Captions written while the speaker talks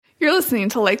You're listening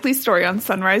to Likely Story on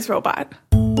Sunrise Robot.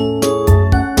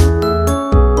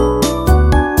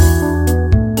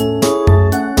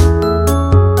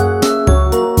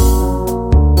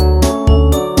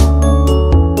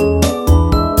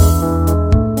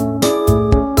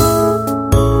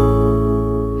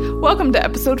 Welcome to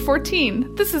episode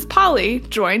 14. This is Polly,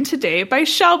 joined today by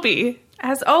Shelby.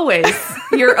 As always,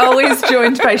 you're always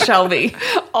joined by Shelby.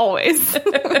 Always.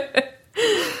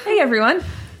 Hey, everyone.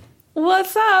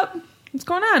 What's up? What's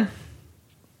going on?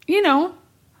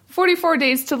 44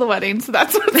 days to the wedding, so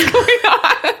that's what's going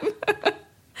on.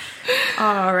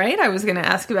 All right, I was going to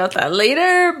ask about that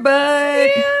later, but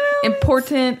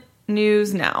important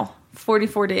news now.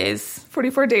 44 days.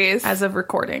 44 days. As of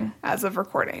recording.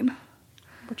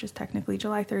 Which is technically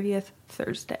July 30th,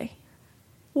 Thursday.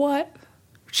 What?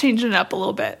 Changing it up a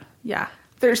little bit. Yeah.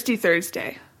 Thirsty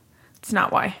Thursday. It's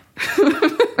not why.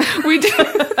 We do.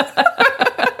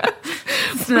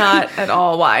 It's not at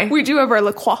all why. We do have our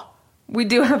La Croix. We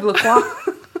do have La Croix.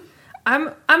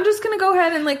 I'm just going to go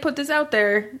ahead and put this out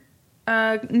there.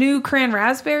 New cran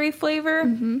raspberry flavor.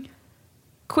 Mm-hmm.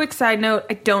 Quick side note,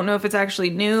 I don't know if it's actually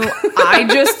new. I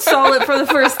just saw it for the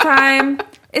first time.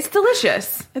 It's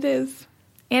delicious. It is.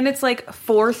 And it's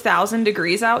 4,000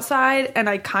 degrees outside, and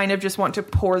I kind of just want to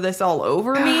pour this all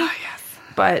over me. Yes.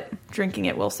 But drinking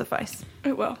it will suffice.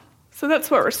 It will. So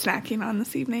that's what we're snacking on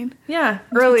this evening. Yeah.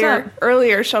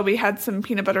 Earlier, Shelby had some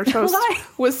peanut butter toast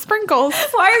with sprinkles.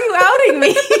 Why are you outing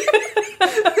me?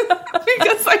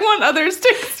 Because I want others to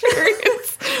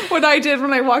experience what I did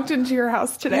when I walked into your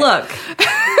house today. Look,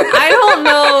 I don't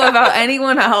know about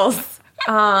anyone else.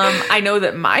 I know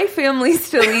that my family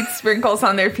still eats sprinkles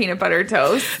on their peanut butter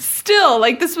toast. Still,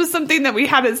 this was something that we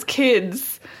had as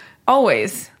kids.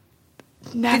 Always.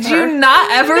 Never. Did you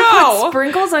not ever put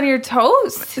sprinkles on your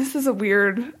toast? This is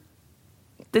weird.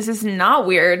 This is not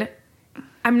weird.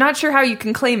 I'm not sure how you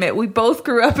can claim it. We both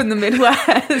grew up in the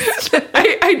Midwest.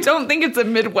 I don't think it's a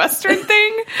Midwestern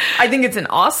thing. I think it's an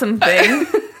awesome thing.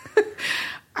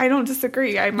 I don't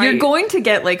disagree. You're going to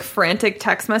get frantic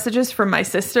text messages from my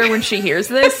sister when she hears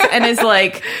this and is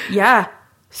like, yeah,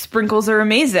 sprinkles are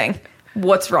amazing.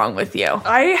 What's wrong with you?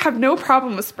 I have no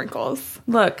problem with sprinkles.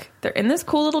 Look, they're in this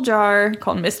cool little jar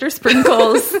called Mr.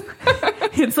 Sprinkles.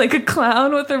 It's like a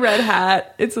clown with a red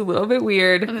hat. It's a little bit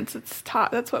weird. And it's its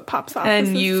top. That's what pops off.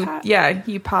 And you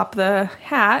pop the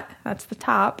hat. That's the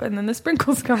top. And then the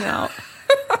sprinkles come out.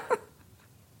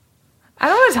 I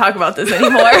don't want to talk about this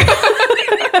anymore.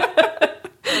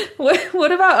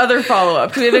 What about other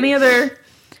follow-up? Do we have any other...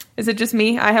 Is it just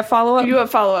me? I have follow-up? You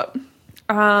have follow-up.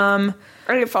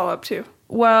 I have follow-up, too.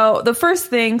 Well, the first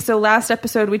thing... So last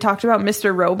episode, we talked about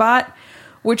Mr. Robot,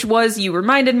 which was, you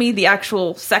reminded me, the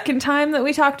actual second time that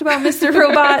we talked about Mr.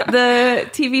 Robot, the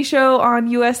TV show on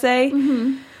USA.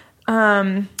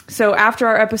 Mm-hmm. So after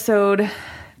our episode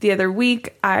the other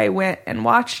week, I went and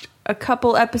watched a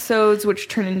couple episodes, which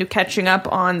turned into catching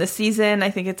up on the season.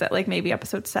 I think it's at maybe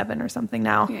episode 7 or something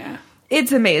now. Yeah.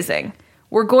 It's amazing.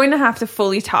 We're going to have to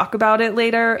fully talk about it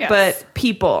later, yes. But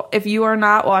people, if you are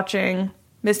not watching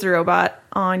Mr. Robot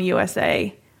on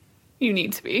USA... You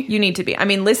need to be. I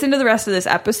mean, listen to the rest of this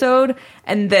episode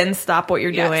and then stop what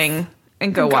you're doing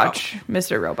and go watch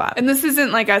Mr. Robot. And this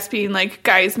isn't us being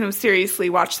guys, no, seriously,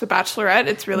 watch The Bachelorette.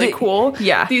 It's really cool.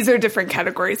 Yeah. These are different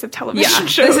categories of television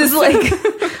shows. This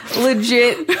is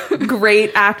legit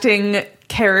great acting,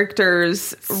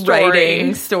 characters,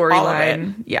 writing,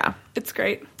 storyline. Yeah. It's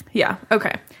great. Yeah.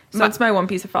 Okay. So that's my one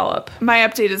piece of follow-up. My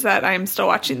update is that I am still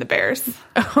watching The Bears.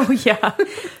 Oh, yeah.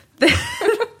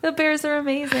 The Bears are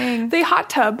amazing. They hot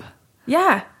tub.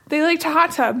 Yeah. They like to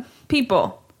hot tub.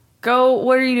 People, go,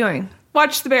 what are you doing?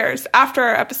 Watch The Bears after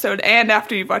our episode and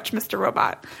after you've watched Mr.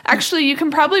 Robot. Actually, you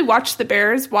can probably watch The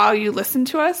Bears while you listen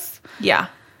to us. Yeah.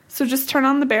 So just turn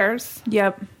on The Bears.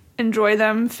 Yep. Enjoy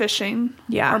them fishing.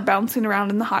 Yeah. Or bouncing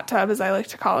around in the hot tub, as I like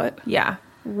to call it. Yeah.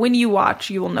 When you watch,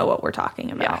 you will know what we're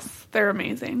talking about. Yes, they're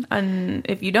amazing. And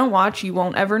if you don't watch, you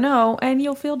won't ever know, and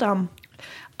you'll feel dumb.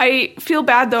 I feel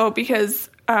bad, though, because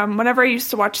whenever I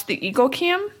used to watch the Eagle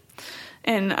Cam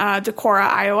in Decorah,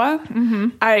 Iowa, mm-hmm.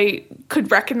 I could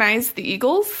recognize the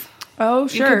eagles. Oh,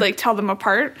 sure. You could, tell them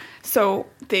apart. So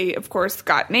they, of course,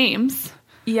 got names.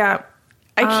 Yeah.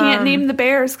 I can't name the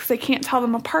bears because I can't tell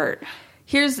them apart.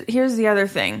 Here's the other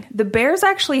thing. The bears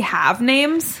actually have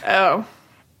names. Oh.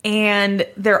 And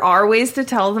there are ways to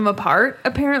tell them apart,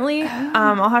 apparently.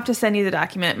 I'll have to send you the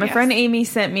document. My friend Amy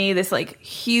sent me this,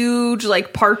 huge,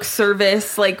 Park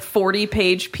Service,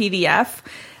 40-page PDF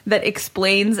that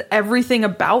explains everything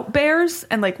about bears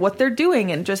and, what they're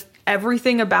doing and just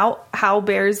everything about how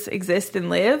bears exist and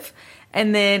live.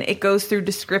 and then it goes through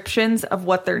descriptions of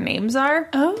what their names are.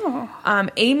 Oh.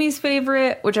 Amy's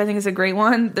favorite, which I think is a great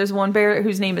one, there's one bear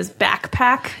whose name is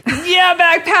Backpack. Yeah,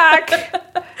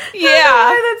 Backpack.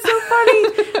 Yeah. That's so funny.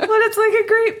 But it's like a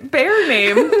great bear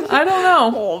name. I don't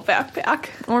know. Oh, Backpack.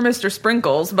 Or Mr.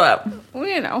 Sprinkles, but... Well,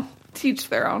 you know, teach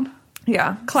their own.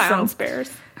 Yeah. Clowns,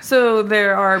 bears. So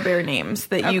there are bear names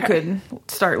that you Okay. could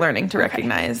start learning to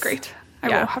recognize. Great. I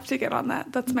Yeah. will have to get on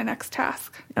that. That's my next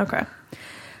task. Okay.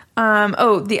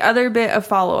 The other bit of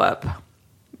follow-up.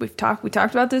 We talked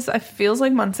about this, it feels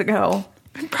like months ago.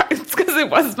 It's because it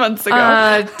was months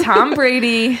ago. Tom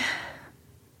Brady,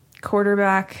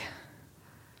 quarterback,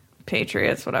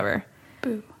 Patriots, whatever.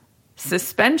 Boo.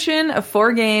 Suspension of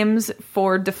 4 games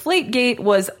for Deflategate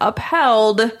was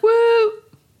upheld. Woo!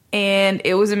 And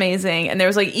it was amazing. And there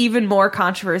was like even more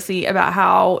controversy about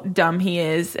how dumb he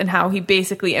is and how he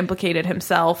basically implicated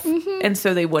himself. And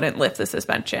so they wouldn't lift the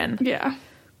suspension. Yeah,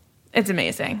 It's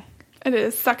amazing. it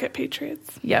is. Suck it,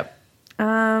 Patriots. Yep.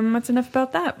 That's enough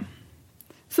about that.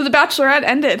 So The Bachelorette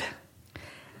ended.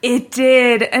 It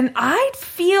did. And I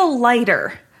feel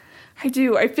lighter. I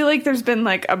do. I feel like there's been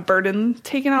like a burden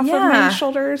taken off of Yeah. my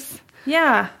shoulders.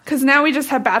 Yeah. Because now we just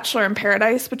have Bachelor in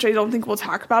Paradise, which I don't think we'll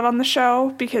talk about on the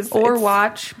show because Or it's-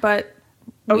 watch, but...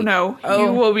 Oh no, Oh.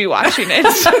 you will be watching it.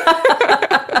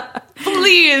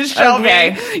 Please, Shelby.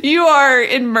 Okay. You are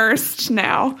immersed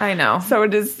now. I know. So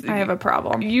it is. I have a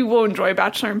problem. You will enjoy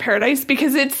Bachelor in Paradise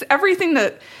because it's everything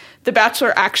that The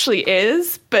Bachelor actually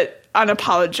is, but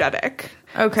unapologetic.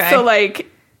 Okay. So like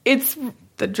it's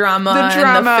The drama, the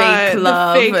drama, and the fake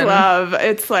love. the fake and- love.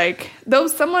 It's like though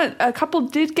a couple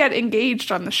did get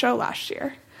engaged on the show last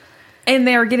year. And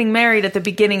they are getting married at the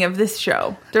beginning of this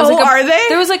show. There Oh, are they?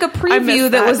 There was like a I missed preview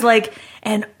that that. was like,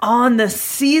 and on the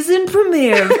season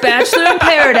premiere of Bachelor in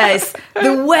Paradise,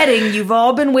 the wedding you've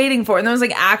all been waiting for. And there was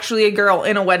like actually a girl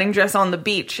in a wedding dress on the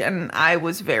beach. And I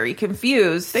was very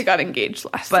confused. They got engaged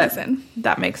last but season.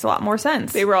 that makes a lot more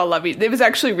sense. They were all lovey. It was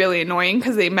actually really annoying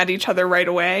because they met each other right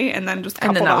away and then just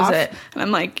And coupled then that was off. it. And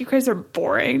I'm like, you guys are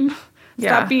boring. Stop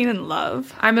Yeah. being in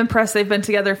love. I'm impressed they've been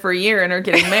together for a year and are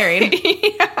getting married.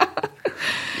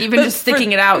 Even But just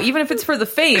sticking it out. Even if it's for the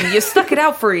fame, you stuck it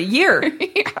out for a year.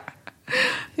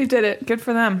 They did it. Good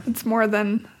for them. It's more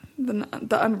than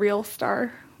the Unreal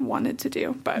Star wanted to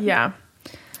do. But Yeah.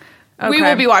 we Okay.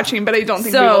 will be watching, but I don't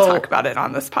think we So- will talk about it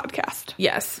on this podcast.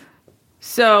 Yes.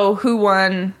 So who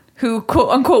won? Who quote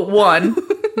unquote won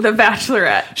the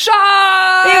Bachelorette?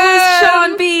 Sean! It was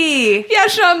Sean B. Yeah,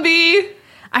 Sean B.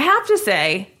 I have to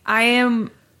say, I am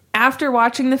after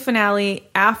watching the finale,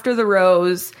 after the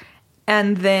rose,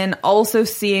 and then also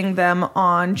seeing them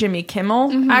on Jimmy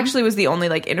Kimmel. Actually, was the only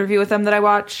like interview with them that I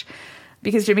watch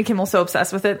because Jimmy Kimmel's so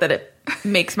obsessed with it that it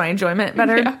makes my enjoyment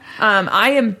better. Yeah.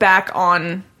 I am back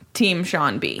on Team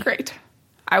Sean B. Great.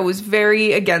 I was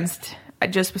very against. I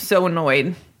just was so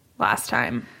annoyed last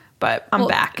time, but I'm Well,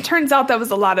 back. It turns out that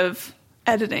was a lot of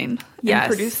editing Yes.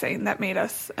 and producing that made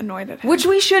us annoyed at him. Which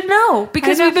we should know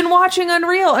because I know. we've been watching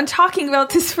Unreal and talking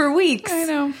about this for weeks. I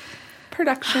know.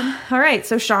 Production. All right,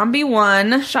 so Sean B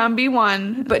won, Sean B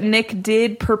won but Nick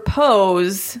did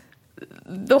propose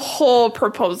the whole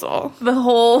proposal. the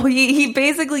whole. He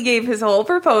basically gave his whole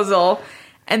proposal,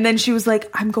 and then she was like,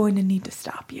 "I'm going to need to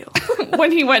stop you."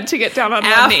 When he went to get down on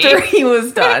one After knee. he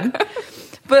was done.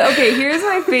 But okay, here's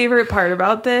my favorite part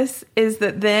about this is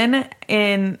that then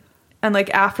and like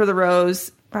after the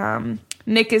rose,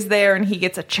 Nick is there and he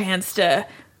gets a chance to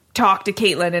talk to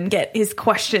Caitlyn and get his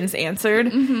questions answered.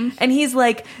 And he's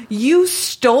like, "You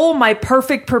stole my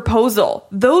perfect proposal.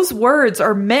 Those words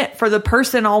are meant for the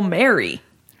person I'll marry."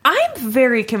 I'm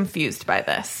very confused by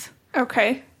this.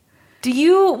 Okay.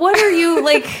 What are you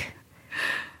like?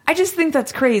 I just think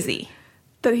that's crazy.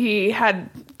 That he had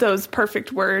those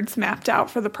perfect words mapped out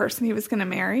for the person he was going to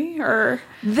marry? Or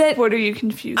That what are you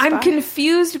confused I'm by?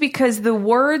 confused because the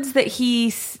words that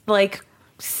he like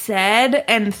said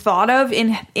and thought of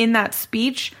in that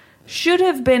speech should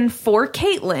have been for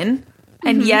Caitlyn.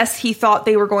 And yes, he thought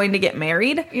they were going to get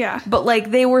married. Yeah. But like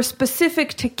they were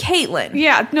specific to Caitlyn.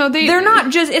 Yeah, no, They're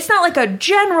not just, it's not like a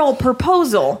general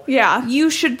proposal. Yeah. You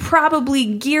should probably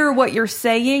gear what you're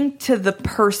saying to the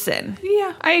person.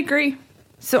 Yeah, I agree.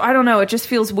 So I don't know. It just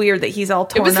feels weird that he's all It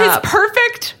torn was up. his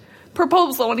perfect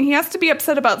proposal, and he has to be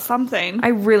upset about something. I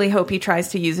really hope he tries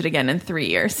to use it again in 3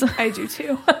 years. I do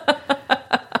too.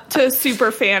 To a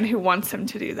super fan who wants him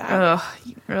to do that.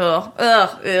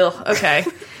 Ugh. Okay.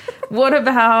 What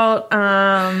about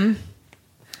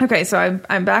okay, so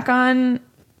I'm back on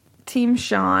Team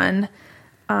Sean.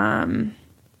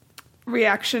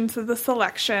 Reaction to the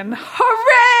selection.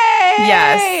 Hooray!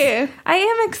 Yes. I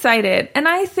am excited. And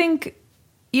I think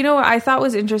you know what I thought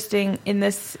was interesting in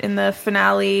the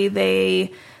finale,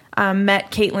 they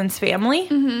met Caitlin's family.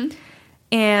 Mm-hmm.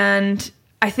 And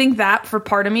I think that for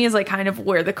part of me is like kind of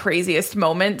where the craziest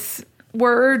moments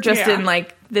were, just in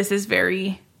like, this is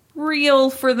very real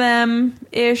for them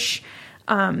ish.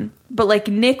 But like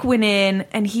Nick went in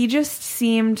and he just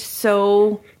seemed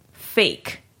so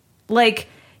fake. Like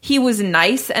he was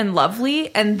nice and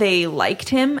lovely and they liked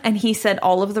him and he said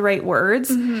all of the right words,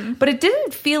 but it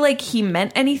didn't feel like he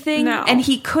meant anything. No. And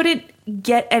he couldn't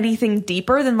get anything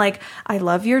deeper than like, I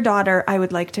love your daughter. I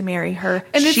would like to marry her.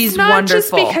 And she's it's not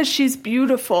wonderful. just because she's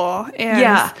beautiful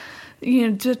and you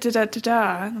know,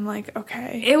 da-da-da-da-da. I'm like,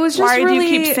 okay. It was just why really... do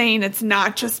you keep saying it's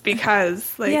not just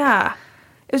because? Like, yeah.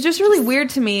 It was just really weird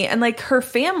to me. And like her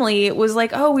family was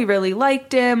like, oh, we really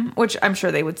liked him, which I'm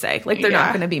sure they would say. Like they're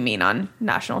not going to be mean on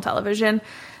national television.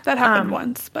 That happened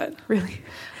once, but really,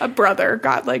 a brother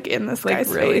got like in this guy's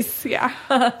face. Yeah.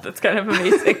 That's kind of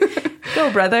amazing.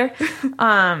 Go, brother. Yeah.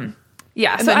 And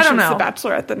so then I don't she was know. the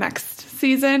Bachelorette the next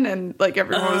season, and like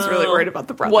everyone was really worried about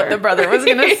the brother. What the brother was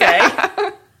going to say.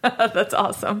 That's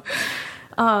awesome.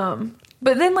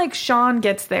 But then like Sean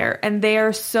gets there and they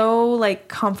are so like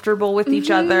comfortable with each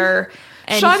other.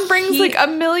 And Sean brings like a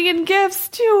million gifts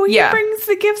too. He brings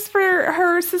the gifts for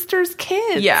her sister's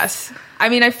kids. Yes. I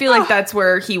mean, I feel like that's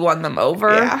where he won them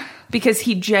over because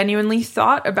he genuinely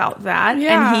thought about that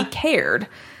and he cared.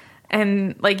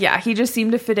 And like, he just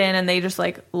seemed to fit in and they just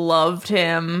like loved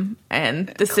him. And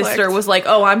the sister was like,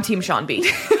 oh, I'm team Sean B.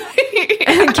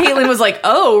 And Caitlin was like,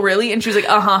 oh, really? And she was like,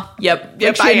 uh-huh, yep.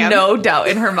 Like, she had no doubt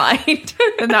in her mind.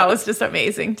 And that was just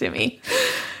amazing to me.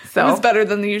 So it was better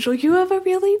than the usual. You have a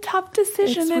really tough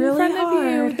decision in really front hard.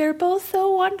 of you. They're both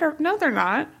so wonderful. No, they're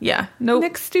not. Yeah. Nope.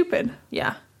 Nick's stupid.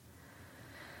 Yeah.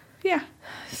 Yeah.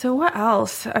 So what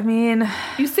else? I mean...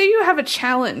 You say you have a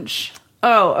challenge.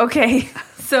 Oh, okay.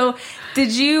 So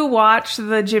did you watch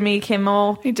the Jimmy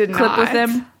Kimmel clip with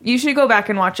him? You should go back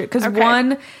and watch it. Because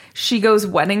one, she goes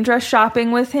wedding dress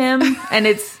shopping with him. And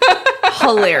it's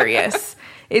hilarious.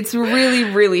 It's really,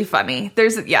 really funny.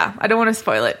 I don't want to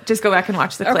spoil it. Just go back and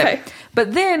watch the clip. Okay.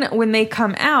 But then when they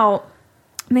come out,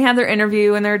 and they have their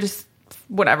interview and they're just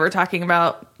whatever, talking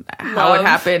about how it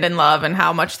happened and love and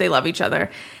how much they love each other.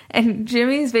 And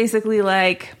Jimmy's basically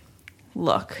like,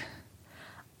 look,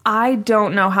 I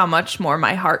don't know how much more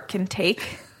my heart can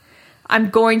take. I'm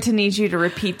going to need you to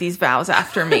repeat these vows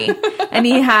after me. And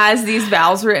he has these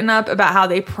vows written up about how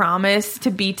they promise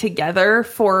to be together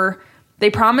they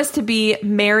promise to be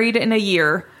married in a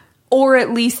year or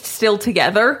at least still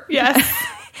together. Yes.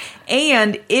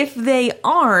 And if they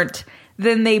aren't,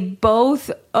 then they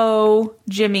both owe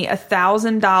Jimmy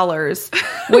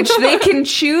 $1,000, which they can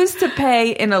choose to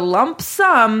pay in a lump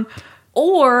sum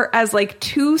or as like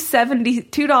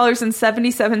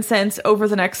 $2.77 over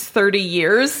the next 30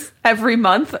 years every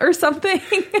month or something.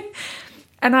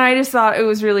 And I just thought it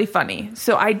was really funny.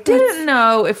 So I didn't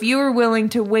know if you were willing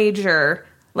to wager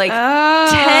like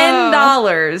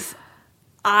 $10.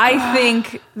 I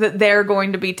think that they're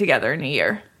going to be together in a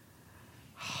year.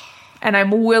 And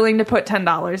I'm willing to put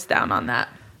 $10 down on that.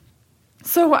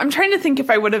 So I'm trying to think if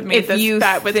I would have made this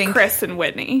bet with Chris and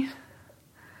Whitney.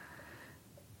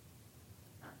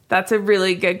 That's a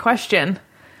really good question.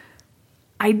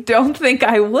 I don't think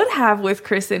I would have with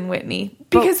Chris and Whitney.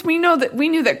 Because we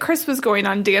knew that Chris was going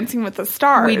on Dancing with the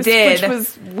Stars. We did. Which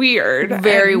was weird.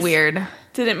 Very weird.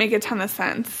 Didn't make a ton of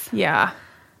sense. Yeah.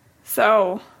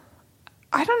 So,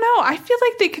 I don't know. I feel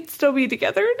like they could still be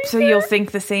together. So you'll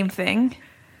think the same thing?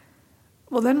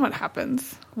 Well, then what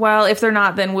happens? Well, if they're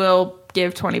not, then we'll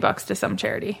give $20 to some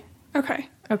charity. Okay.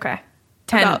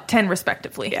 10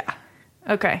 respectively. Yeah.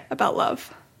 Okay. About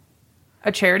love.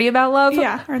 A charity about love?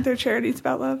 Yeah. Aren't there charities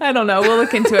about love? I don't know. We'll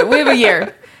look into it. We have a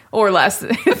year or less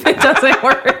if it doesn't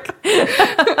work.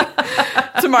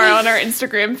 Tomorrow on our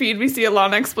Instagram feed, we see a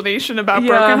long explanation about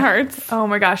broken hearts. Oh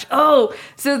my gosh. Oh,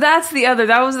 so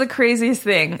that was the craziest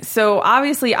thing. So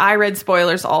obviously I read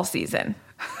spoilers all season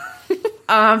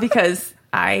because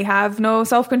I have no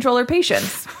self-control or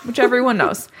patience, which everyone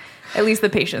knows. At least the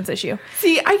patience issue.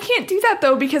 See, I can't do that,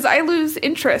 though, because I lose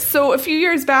interest. So a few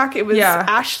years back, it was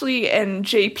Ashley and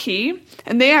JP,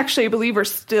 and they actually, I believe, are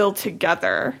still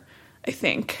together, I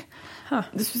think. Huh.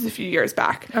 This was a few years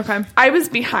back. Okay. I was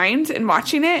behind in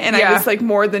watching it, and I was like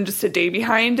more than just a day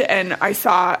behind, and I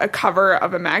saw a cover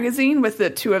of a magazine with the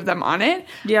two of them on it.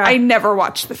 Yeah. I never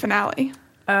watched the finale.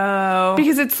 Oh.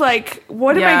 Because it's like,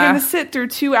 what am I going to sit through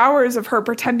 2 hours of her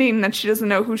pretending that she doesn't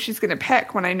know who she's going to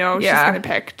pick when I know she's going to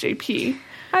pick JP?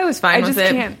 I was fine with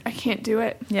it. I can't do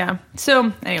it. Yeah.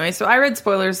 So anyway, I read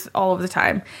spoilers all of the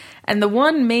time. And the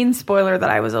one main spoiler that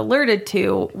I was alerted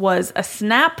to was a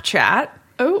Snapchat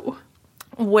Oh.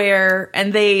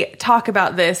 And they talk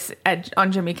about this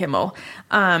on Jimmy Kimmel.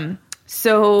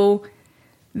 So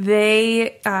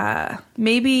they,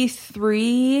 maybe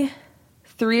three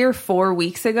or 4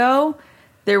 weeks ago,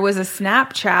 there was a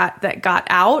Snapchat that got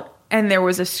out, and there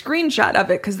was a screenshot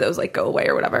of it because those like go away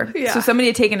or whatever. Yeah. So somebody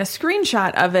had taken a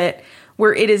screenshot of it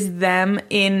where it is them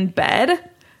in bed.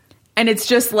 And it's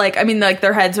just like, I mean, like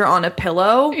their heads are on a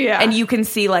pillow. Yeah. And you can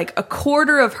see like a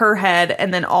quarter of her head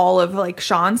and then all of like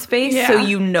Sean's face. Yeah. So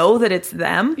you know that it's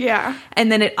them. Yeah. And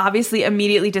then it obviously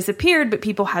immediately disappeared, but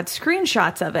people had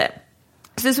screenshots of it.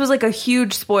 So this was like a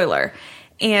huge spoiler.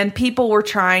 And people were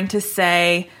trying to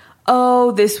say,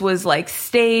 oh, this was like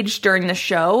staged during the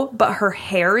show, but her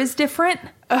hair is different.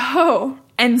 Oh.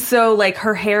 And so, like,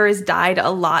 her hair is dyed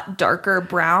a lot darker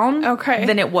brown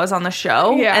than it was on the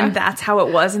show. Yeah. And that's how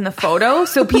it was in the photo.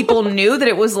 So people knew that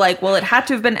it was like, well, it had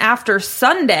to have been after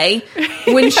Sunday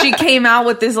when she came out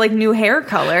with this, like, new hair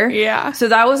color. Yeah. So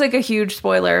that was, like, a huge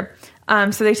spoiler.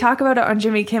 So they talk about it on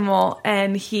Jimmy Kimmel,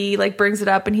 and he, like, brings it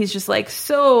up, and he's just like,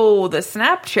 so, the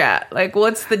Snapchat, like,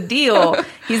 what's the deal?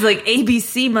 He's like,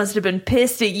 ABC must have been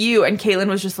pissed at you. And Caitlyn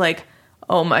was just like,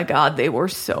 oh, my God, they were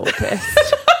so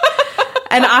pissed.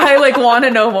 And I, like, want to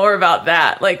know more about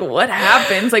that. Like, what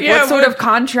happens? Like, what sort of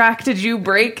contract did you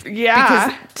break? Yeah.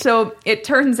 Because, so it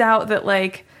turns out that,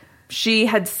 like, she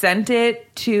had sent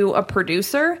it to a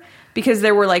producer because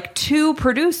there were, like, 2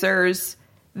 producers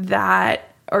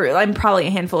that, or I'm probably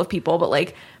a handful of people, but,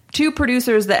 like, 2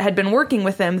 producers that had been working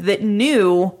with him that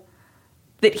knew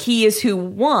that he is who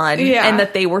won and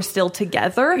that they were still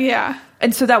together. Yeah.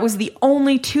 And so that was the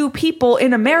only 2 people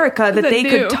in America that they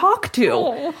could talk to.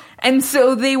 Oh. And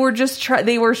so they were just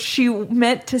she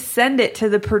meant to send it to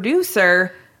the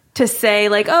producer to say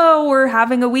like, oh, we're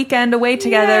having a weekend away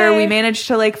together. Yay. We managed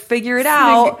to like figure it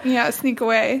out. Yeah, sneak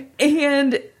away.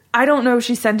 And I don't know if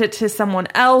she sent it to someone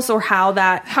else or how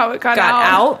it got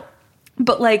out.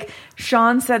 But like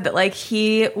Sean said that like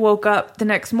he woke up the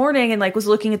next morning and like was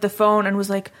looking at the phone and was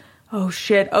like, oh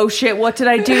shit, what did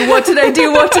I do?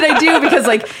 Because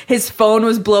like his phone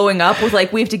was blowing up with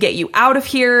like, we have to get you out of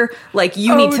here. Like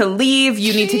you need to leave.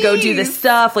 You need to go do this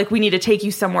stuff. Like we need to take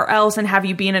you somewhere else and have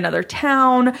you be in another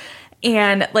town.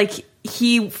 And like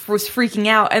he was freaking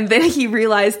out. And then he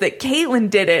realized that Caitlyn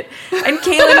did it. And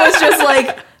Caitlyn was just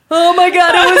like, oh my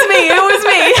God, it was me.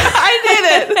 I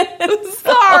did it.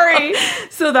 Sorry.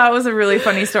 So that was a really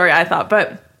funny story, I thought.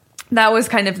 But that was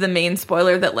kind of the main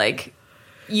spoiler that like,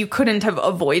 you couldn't have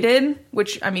avoided,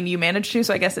 which, I mean, you managed to,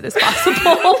 so I guess it is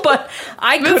possible, but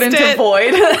I couldn't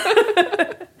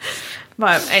avoid.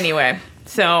 But anyway,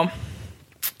 so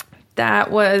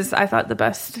that was, I thought, the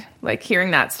best, like,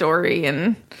 hearing that story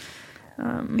and,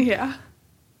 yeah.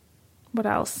 What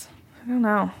else? I don't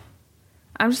know.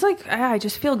 I'm just like, I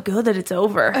just feel good that it's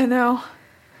over. I know.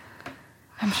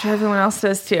 I'm sure everyone else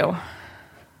does, too.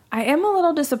 I am a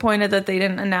little disappointed that they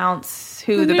didn't announce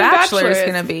who the Bachelor is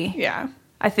going to be. Yeah.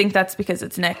 I think that's because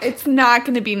it's Nick. It's not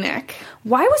going to be Nick.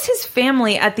 Why was his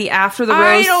family at the after the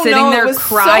rose sitting there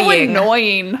crying? So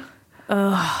annoying.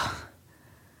 Ugh.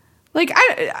 Like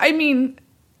I mean,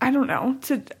 I don't know.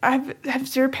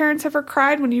 Have your parents ever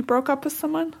cried when you broke up with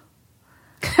someone?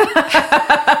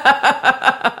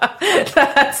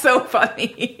 That's so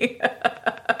funny.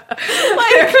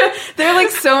 Like, there are like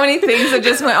so many things that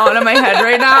just went on in my head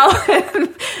right now.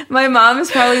 And my mom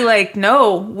is probably like,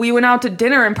 no, we went out to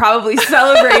dinner and probably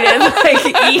celebrated like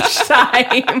each time.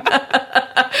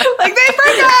 Like they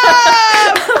broke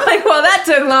up. Like, well, that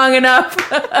took long enough.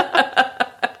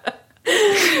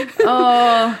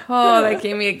 Oh, that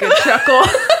gave me a good chuckle.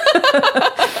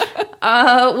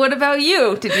 What about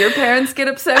you? Did your parents get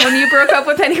upset when you broke up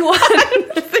with anyone? I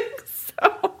don't think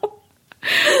so.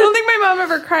 I don't think my mom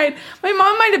ever cried. My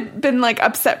mom might have been like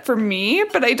upset for me,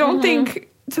 but I don't think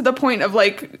to the point of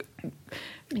like,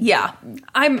 yeah,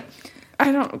 I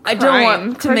don't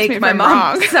want to make my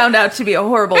mom sound out to be a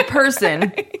horrible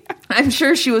person. I'm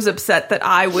sure she was upset that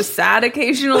I was sad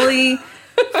occasionally.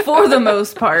 For the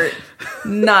most part,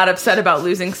 not upset about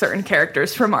losing certain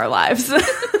characters from our lives. They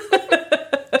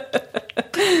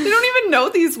don't even know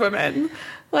these women.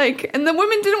 Like, and the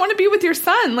women didn't want to be with your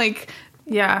son. Like,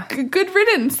 yeah. Good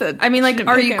riddance. I mean, like,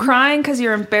 are you crying because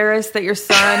you're embarrassed that your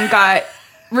son got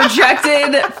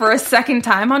rejected for a second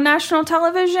time on national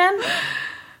television?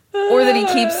 Or that he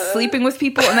keeps sleeping with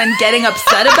people and then getting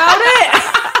upset about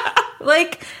it?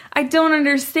 Like, I don't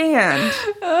understand.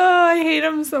 Oh, I hate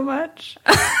him so much.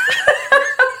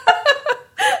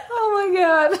 Oh my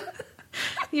God.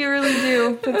 You really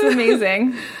do. That's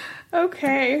amazing.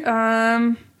 Okay.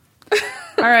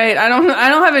 All right, I don't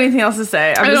have anything else to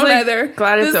say. I don't either.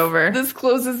 Glad it's over. This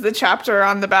closes the chapter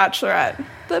on The Bachelorette.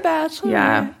 The Bachelorette.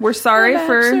 Yeah, we're sorry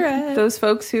for those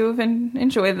folks who have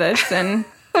enjoyed this, and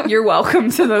you're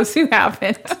welcome to those who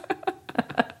haven't.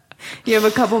 You have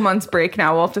a couple months break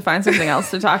now. We'll have to find something else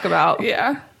to talk about.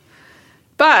 Yeah.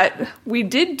 But we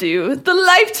did do the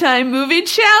Lifetime Movie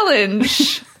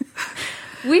Challenge.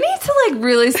 We need to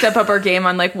really step up our game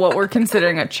on what we're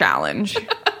considering a challenge.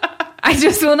 I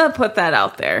just want to put that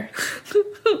out there.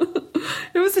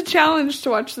 It was a challenge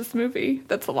to watch this movie.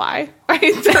 That's a lie.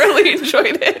 I thoroughly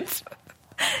enjoyed it.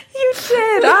 You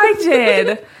did. I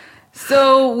did.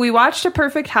 So we watched A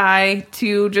Perfect High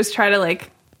to just try to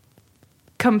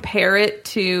compare it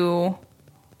to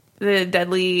the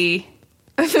deadliest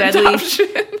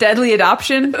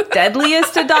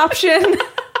adoption.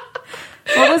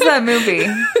 What was that movie?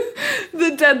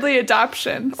 The Deadly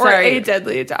Adoption. Or A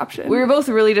Deadly Adoption. We were both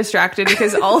really distracted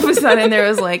because all of a sudden there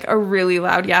was a really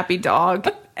loud yappy dog.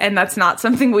 And that's not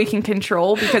something we can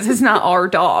control because it's not our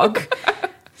dog.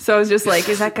 So I was just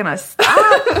is that going to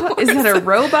stop? Is that a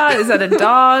robot? Is that a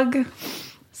dog?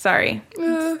 Sorry.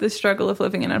 It's the struggle of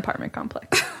living in an apartment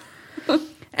complex.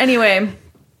 Anyway,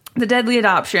 The Deadly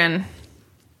Adoption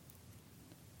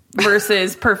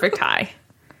versus Perfect High.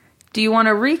 Do you want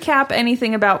to recap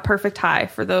anything about Perfect High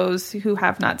for those who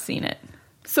have not seen it?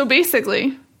 So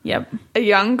basically, yep, a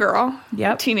young girl,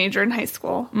 yep, teenager in high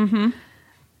school,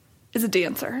 is a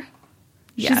dancer.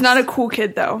 Yes. She's not a cool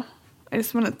kid, though. I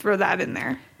just want to throw that in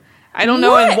there. I don't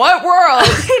know in what world.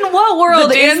 In what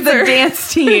world is the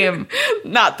dance team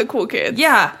not the cool kids?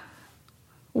 Yeah.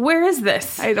 Where is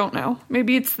this? I don't know.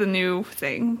 Maybe it's the new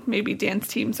thing. Maybe dance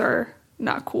teams are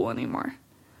not cool anymore.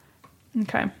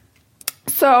 Okay.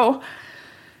 So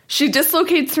she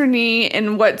dislocates her knee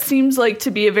in what seems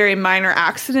to be a very minor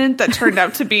accident that turned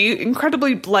out to be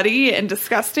incredibly bloody and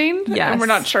disgusting. Yes. And we're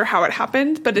not sure how it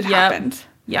happened, but it happened.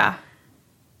 Yeah.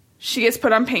 She gets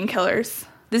put on painkillers.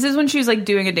 This is when she's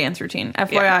doing a dance routine.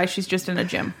 FYI, she's just in a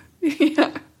gym.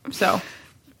 Yeah. So.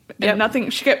 And nothing,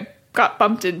 she got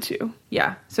bumped into.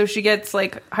 Yeah. So she gets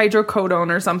hydrocodone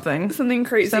or something. Something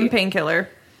crazy. Some painkiller.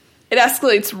 It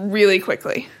escalates really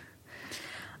quickly.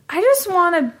 I just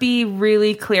want to be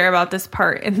really clear about this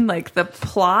part in the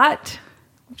plot,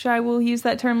 which I will use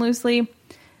that term loosely.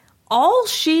 All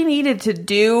she needed to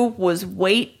do was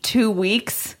wait 2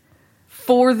 weeks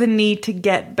for the knee to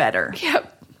get better.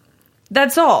 Yep.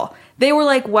 That's all. They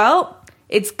were well,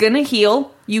 it's going to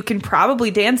heal. You can probably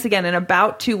dance again in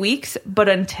about 2 weeks, but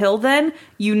until then,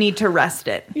 you need to rest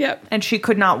it. Yep. And she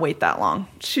could not wait that long.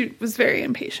 She was very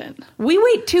impatient. We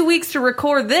wait 2 weeks to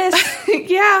record this.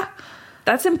 Yeah.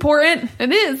 That's important.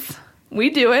 It is. We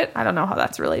do it. I don't know how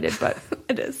that's related, but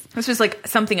it is. It's just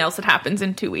something else that happens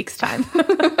in 2 weeks' time.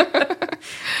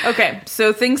 Okay,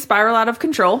 so things spiral out of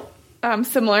control.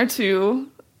 Similar to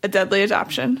A Deadly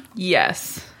Adoption.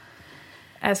 Yes.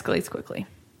 Escalates quickly.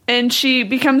 And she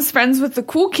becomes friends with the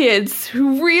cool kids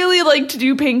who really like to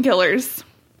do painkillers.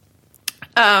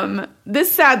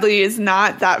 This sadly is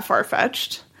not that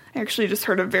far-fetched. I actually just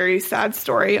heard a very sad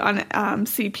story on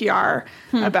CPR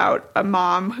about a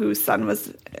mom whose son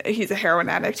he's a heroin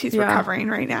addict. He's recovering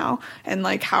right now, and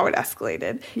how it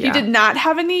escalated. Yeah. He did not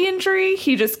have a knee injury.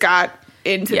 He just got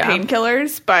into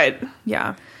painkillers, but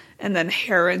yeah. And then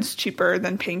heroin's cheaper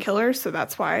than painkillers, so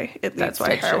that's why it leads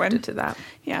to heroin. Shifted to that.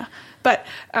 Yeah. But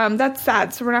that's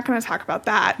sad, so we're not going to talk about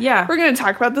that. Yeah. We're going to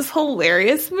talk about this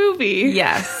hilarious movie.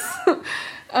 Yes.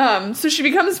 So she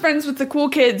becomes friends with the cool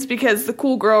kids because the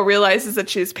cool girl realizes that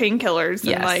she has painkillers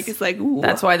and is ooh.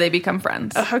 That's why they become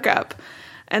friends. A hookup.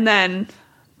 And then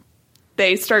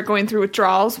they start going through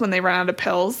withdrawals when they run out of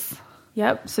pills.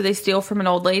 Yep. So they steal from an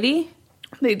old lady.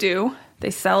 They do.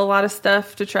 They sell a lot of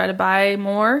stuff to try to buy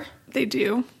more. They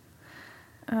do.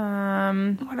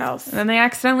 What else? And then they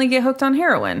accidentally get hooked on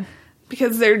heroin.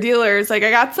 Because their dealer is I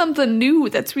got something new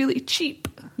that's really cheap.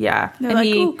 Yeah. And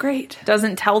they're oh, great.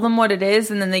 Doesn't tell them what it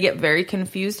is, and then they get very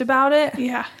confused about it.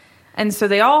 Yeah. And so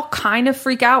they all kind of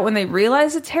freak out when they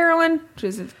realize it's heroin, which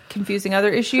is a confusing other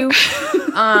issue.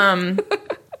 And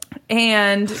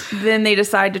then they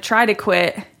decide to try to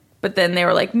quit, but then they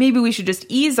were maybe we should just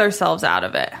ease ourselves out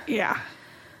of it. Yeah.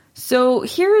 So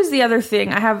here is the other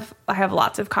thing. I have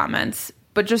lots of comments,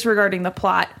 but just regarding the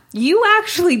plot, you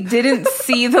actually didn't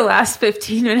see the last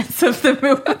 15 minutes of the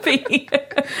movie.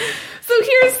 So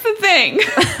here's the thing.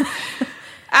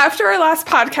 After our last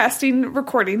podcasting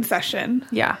recording session,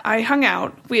 I hung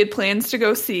out. We had plans to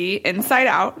go see Inside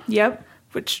Out. Yep.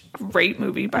 Which, great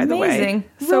movie, by the way.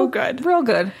 So good. Real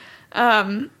good.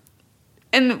 And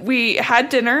we had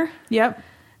dinner. Yep.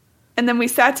 And then we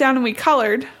sat down and we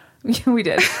colored. We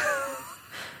did.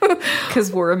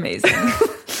 Because we're amazing.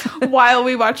 While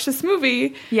we watch this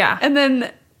movie. Yeah. And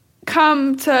then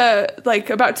come to like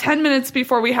about 10 minutes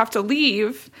before we have to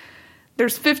leave.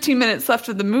 There's 15 minutes left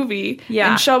of the movie.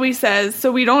 Yeah. And Shelby says,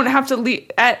 so we don't have to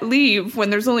leave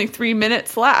when there's only 3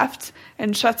 minutes left,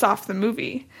 and shuts off the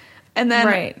movie. And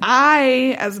then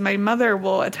I, as my mother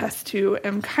will attest to,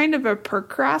 am kind of a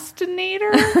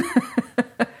procrastinator.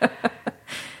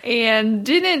 And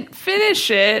didn't finish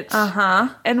it.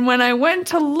 And when I went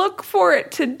to look for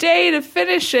it today to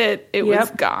finish it, it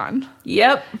was gone.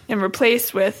 Yep. And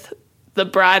replaced with The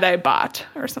Bride I Bought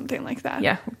or something like that.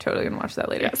 Yeah, we're totally going to watch that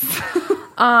later. Yes.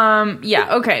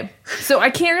 Yeah, okay. So I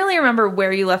can't really remember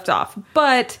where you left off,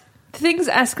 but things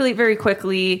escalate very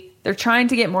quickly. They're trying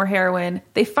to get more heroin.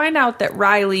 They find out that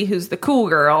Riley, who's the cool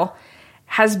girl,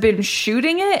 has been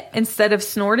shooting it instead of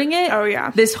snorting it. Oh,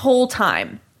 yeah. This whole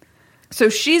time. So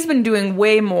she's been doing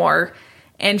way more,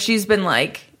 and she's been,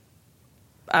 like,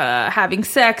 having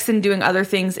sex and doing other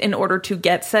things in order to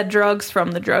get said drugs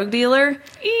from the drug dealer.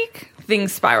 Eek.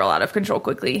 Things spiral out of control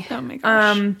quickly. Oh, my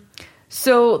gosh.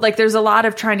 So, like, there's a lot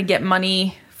of trying to get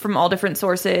money from all different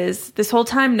sources. This whole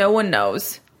time, no one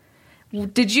knows.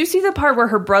 Did you see the part where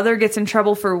her brother gets in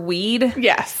trouble for weed?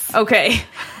 Yes. Okay.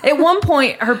 At one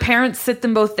point, her parents sit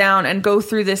them both down and go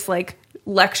through this, like,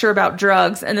 lecture about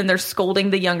drugs, and then they're scolding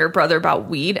the younger brother about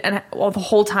weed, and the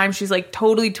whole time she's like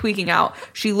totally tweaking out.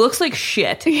 She looks like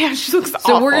shit. Yeah, she looks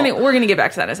awful. So we're gonna get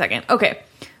back to that in a second. Okay,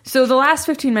 so the last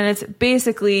 15 minutes,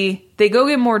 basically they go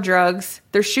get more drugs.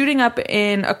 They're shooting up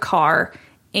in a car,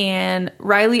 and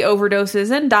Riley overdoses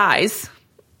and dies.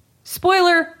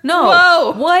 Spoiler, no.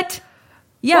 Whoa. What?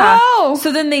 Yeah. Whoa.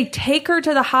 So then they take her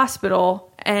to the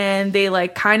hospital, and they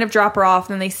like kind of drop her off,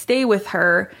 and then they stay with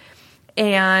her,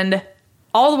 and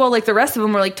all the while, like, the rest of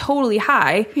them were, like, totally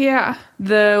high. Yeah.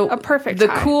 The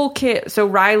high. Cool kid. So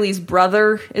Riley's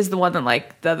brother is the one that,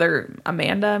 like, the other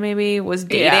Amanda, maybe, was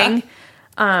dating.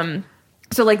 Yeah.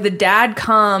 So, like, the dad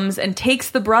comes and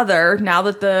takes the brother now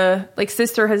that the, like,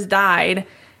 sister has died.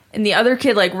 And the other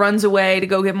kid, like, runs away to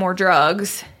go get more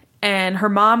drugs. And her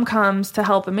mom comes to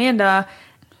help Amanda.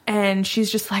 And she's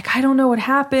just like, I don't know what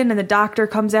happened. And the doctor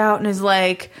comes out and is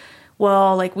like,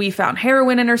 well, like, we found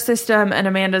heroin in her system, and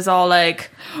Amanda's all like,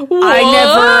 what?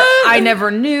 I never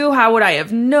knew. How would I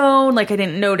have known? Like, I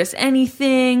didn't notice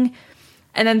anything.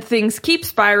 And then things keep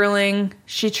spiraling.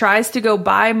 She tries to go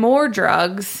buy more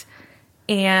drugs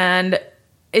and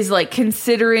is, like,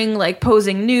 considering, like,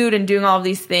 posing nude and doing all of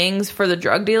these things for the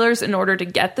drug dealers in order to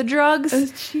get the drugs. Oh,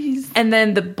 jeez. And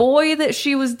then the boy that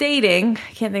she was dating,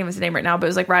 I can't think of his name right now, but it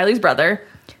was, like, Riley's brother.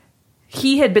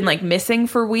 He had been, like, missing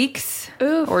for weeks.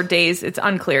 Oof. Or days. It's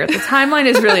unclear. The timeline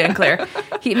is really unclear.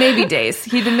 Maybe days.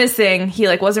 He'd been missing. He,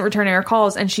 like, wasn't returning her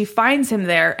calls, and she finds him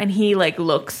there, and he, like,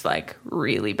 looks, like,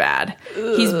 really bad.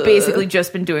 Ugh. He's basically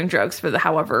just been doing drugs for the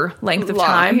however length of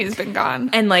time he's been gone.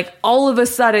 And, like, all of a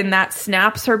sudden that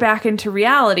snaps her back into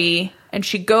reality, and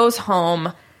she goes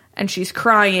home, and she's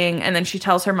crying, and then she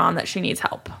tells her mom that she needs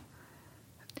help.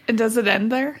 And does it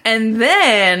end there? And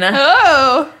then...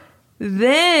 Oh!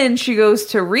 Then she goes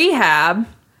to rehab.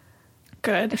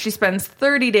 Good. She spends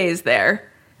 30 days there.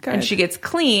 Good. And she gets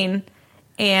clean.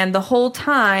 And the whole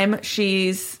time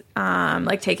she's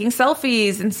like taking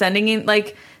selfies and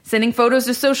sending photos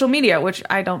to social media, which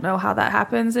I don't know how that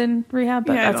happens in rehab,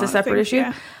 but that's a separate issue.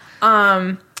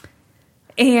 Yeah.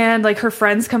 And like her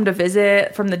friends come to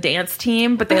visit from the dance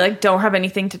team, but they like don't have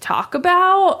anything to talk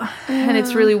about. And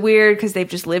it's really weird because they've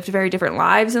just lived very different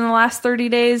lives in the last 30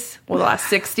 days. Well, the last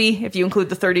 60, if you include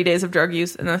the 30 days of drug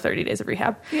use and the 30 days of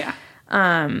rehab. Yeah.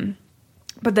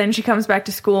 But then she comes back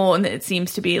to school and it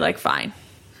seems to be like fine.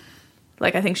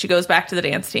 Like I think she goes back to the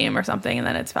dance team or something and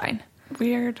then it's fine.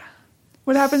 Weird.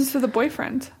 What happens to the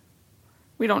boyfriend?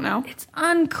 We don't know. It's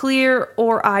unclear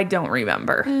or I don't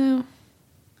remember.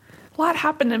 A lot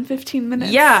happened in 15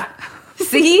 minutes. Yeah.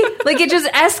 See? Like, it just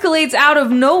escalates out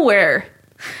of nowhere.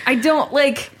 I don't,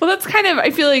 like... Well, that's kind of, I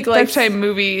feel like Lifetime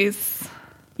movies...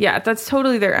 Yeah, that's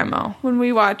totally their MO. When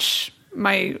we watch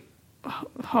My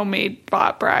Homemade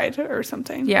Bought Bride or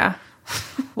something. Yeah.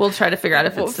 We'll try to figure out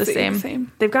if it's the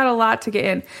same. They've got a lot to get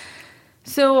in.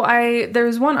 So, there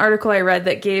was one article I read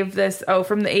that gave this... Oh,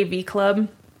 from the AV Club.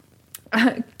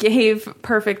 Gave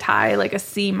Perfect High, like, a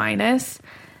C-.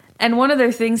 And one of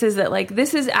their things is that, like,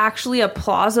 this is actually a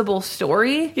plausible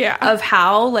story of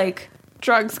how, like,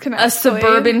 drugs can escalate. A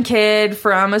suburban kid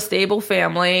from a stable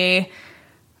family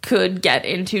could get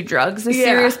into drugs as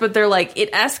serious. But they're like,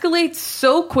 it escalates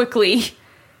so quickly.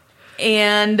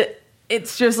 And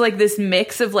it's just, like, this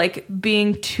mix of, like,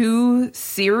 being too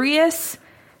serious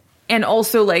and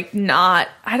also, like, not,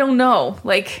 I don't know,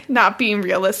 like... Not being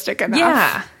realistic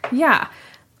enough. Yeah.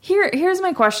 Here's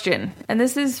my question, and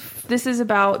this is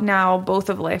about now both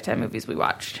of the Lifetime movies we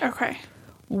watched. Okay.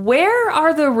 Where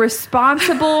are the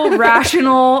responsible,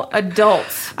 rational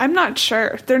adults? I'm not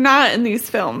sure. They're not in these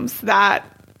films. That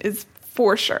is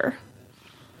for sure.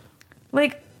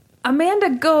 Like,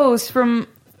 Amanda goes from,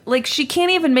 like, she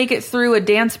can't even make it through a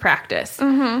dance practice.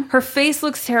 Mm-hmm. Her face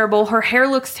looks terrible. Her hair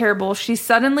looks terrible. She's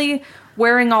suddenly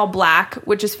wearing all black,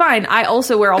 which is fine. I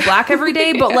also wear all black every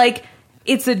day, but, like,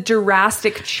 it's a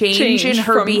drastic change in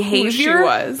her behavior. Who she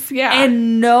was, yeah.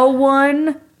 And no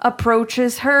one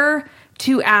approaches her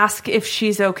to ask if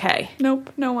she's okay.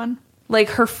 Nope, no one. Like,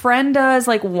 her friend does,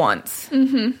 like, once.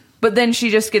 Mm-hmm. But then she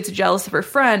just gets jealous of her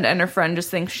friend, and her friend just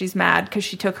thinks she's mad because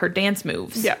she took her dance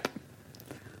moves. Yep.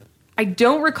 I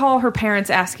don't recall her parents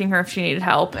asking her if she needed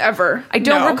help. Ever. I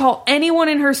don't recall anyone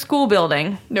in her school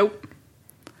building. Nope.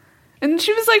 And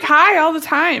she was, like, high all the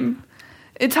time.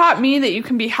 It taught me that you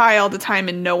can be high all the time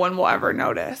and no one will ever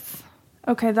notice.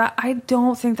 Okay, I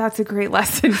don't think that's a great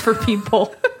lesson for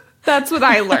people. That's what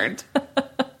I learned.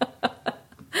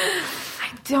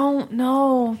 I don't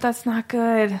know. That's not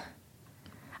good.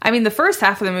 I mean, the first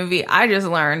half of the movie, I just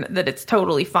learned that it's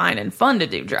totally fine and fun to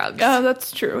do drugs. Oh,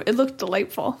 that's true. It looked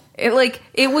delightful. It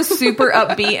was super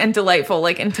upbeat and delightful,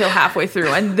 like, until halfway through,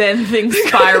 and then things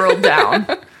spiraled down.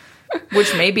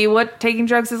 Which may be what taking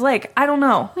drugs is like. I don't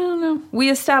know. We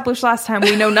established last time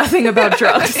we know nothing about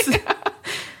drugs. Yeah.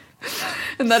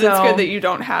 And that it's good that you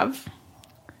don't have.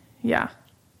 Yeah.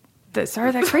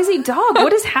 Sorry, that crazy dog.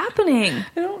 What is happening?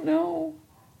 I don't know.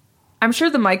 I'm sure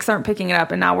the mics aren't picking it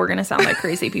up, and now we're going to sound like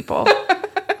crazy people.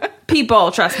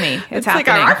 People, trust me. It's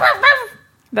happening. Like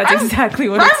that's exactly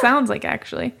what it sounds like,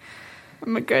 actually.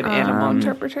 I'm a good animal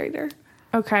interpreter.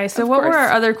 Okay, so what were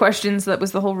our other questions that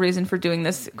was the whole reason for doing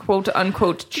this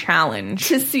quote-unquote challenge?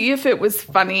 To see if it was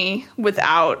funny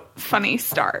without funny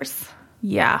stars.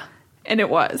 Yeah. And it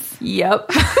was. Yep.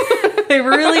 It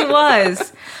really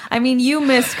was. I mean, you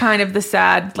missed kind of the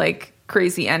sad, like,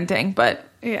 crazy ending, but...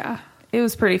 Yeah. It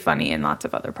was pretty funny in lots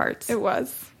of other parts. It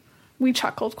was. We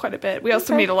chuckled quite a bit. We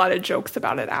also made a lot of jokes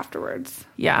about it afterwards.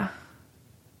 Yeah.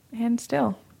 And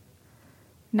still.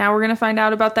 Now we're going to find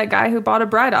out about that guy who bought a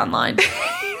bride online.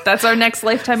 That's our next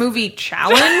Lifetime movie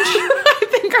challenge. I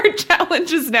think our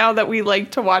challenge is now that we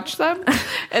like to watch them.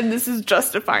 And this is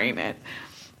justifying it.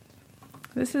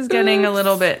 This is getting a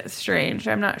little bit strange.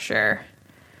 I'm not sure.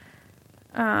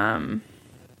 Let's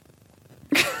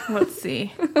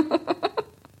see.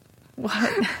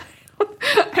 What?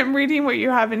 I'm reading what you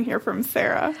have in here from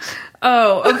Sarah.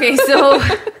 Oh, okay.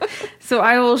 So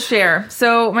I will share.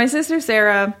 So my sister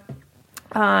Sarah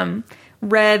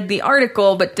read the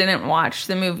article but didn't watch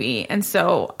the movie. And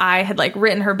so I had, like,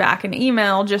 written her back an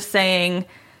email just saying,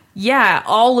 yeah,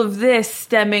 all of this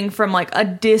stemming from, like, a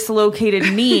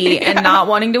dislocated knee and not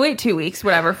wanting to wait 2 weeks,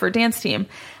 whatever, for dance team.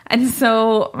 And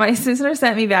so my sister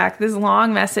sent me back this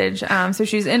long message. So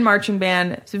she's in marching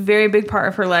band. It's a very big part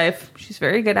of her life. She's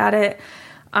very good at it.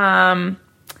 And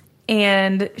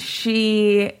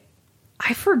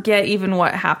I forget even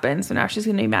what happened. So now she's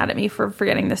going to be mad at me for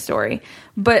forgetting the story.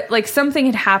 But, like, something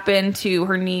had happened to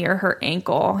her knee or her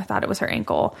ankle. I thought it was her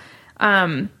ankle.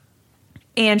 And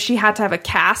she had to have a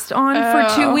cast on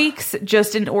for 2 weeks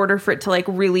just in order for it to, like,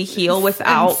 really heal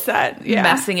without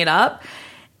messing it up.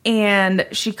 And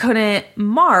she couldn't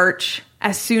march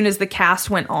as soon as the cast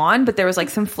went on, but there was, like,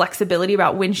 some flexibility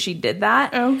about when she did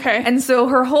that. Okay. And so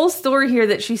her whole story here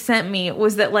that she sent me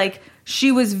was that, like,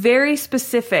 she was very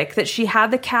specific that she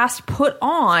had the cast put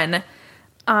on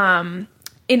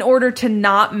in order to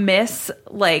not miss,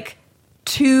 like,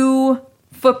 2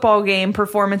 football game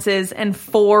performances and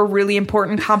 4 really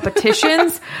important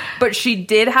competitions, but she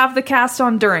did have the cast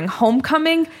on during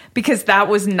homecoming because that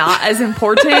was not as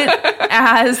important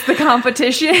as the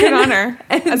competition. Good on her.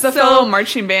 As a fellow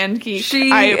marching band geek,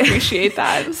 I appreciate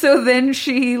that. So then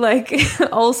she, like,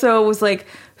 also was like,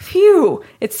 phew,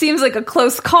 it seems like a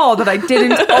close call that I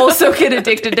didn't also get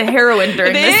addicted to heroin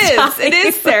during this time. It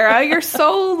is, Sarah. You're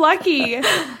so lucky.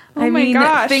 Oh my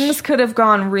gosh. Things could have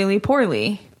gone really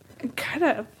poorly. It could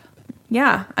have.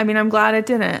 Yeah. I mean, I'm glad it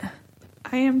didn't.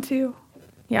 I am too.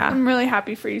 Yeah. I'm really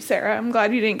happy for you, Sarah. I'm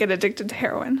glad you didn't get addicted to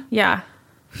heroin. Yeah.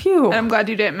 Phew. And I'm glad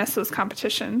you didn't miss those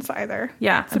competitions either.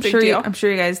 Yeah. It's a big deal. I'm sure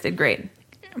you guys did great.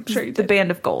 I'm sure you did. The Band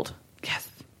of Gold. Yes.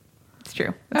 It's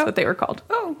true. That's what they were called.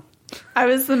 Oh. I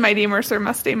was the Mighty Mercer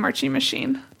Mustang Marching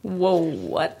Machine. Whoa,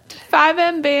 what?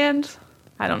 5M band.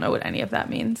 I don't know what any of that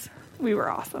means. We were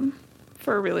awesome.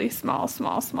 For a really small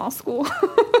school.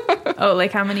 Oh,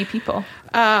 like how many people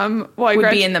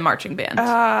would be in the marching band?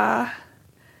 I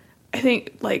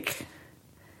think, like,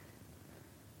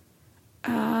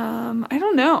 I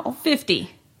don't know.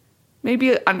 50.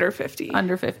 Maybe under 50.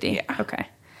 Under 50? Yeah. Okay.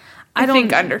 I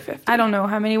think under 50. I don't know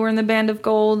how many were in the Band of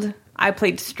Gold. I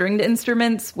played stringed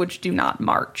instruments, which do not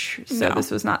march. So this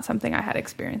was not something I had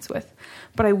experience with.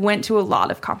 But I went to a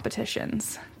lot of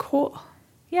competitions. Cool.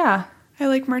 Yeah. I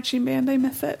like marching band. I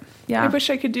miss it. Yeah. I wish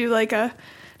I could do like a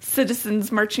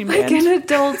citizens marching band. Like an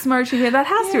adults marching band. That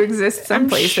has to exist some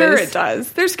places. I'm sure it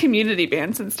does. There's community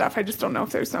bands and stuff. I just don't know if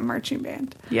there's some marching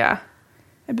band. Yeah.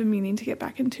 I've been meaning to get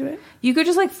back into it. You could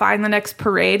just like find the next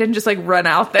parade and just like run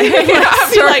out there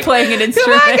and start playing an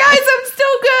instrument. Come on, guys, I'm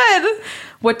still good.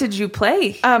 What did you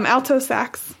play? Alto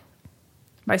sax.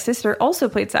 My sister also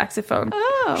played saxophone.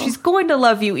 Oh. She's going to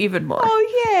love you even more.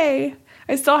 Oh, yay.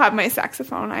 I still have my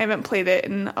saxophone. I haven't played it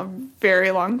in a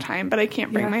very long time, but I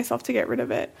can't bring myself to get rid of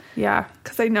it. Yeah.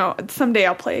 Because I know someday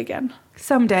I'll play again.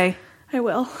 Someday. I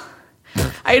will.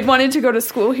 I had wanted to go to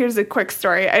school. Here's a quick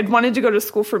story. I'd wanted to go to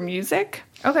school for music.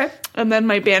 Okay. And then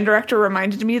my band director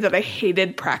reminded me that I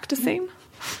hated practicing.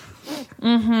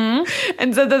 Mm-hmm.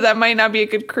 And said that might not be a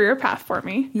good career path for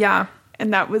me. Yeah.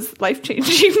 And that was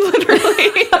life-changing,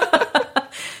 literally.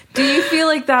 Do you feel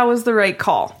like that was the right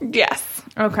call? Yes.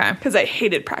 Okay. Because I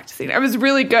hated practicing. I was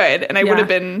really good, and I would have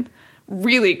been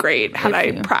really great had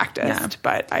I practiced,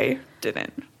 but I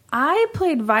didn't. I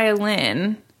played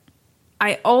violin.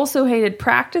 I also hated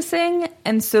practicing,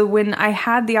 and so when I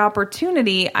had the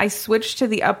opportunity, I switched to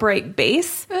the upright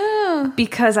bass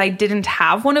because I didn't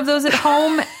have one of those at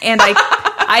home, and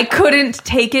I couldn't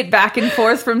take it back and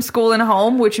forth from school and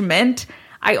home, which meant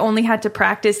I only had to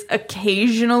practice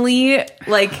occasionally,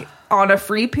 like on a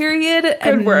free period,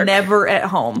 never at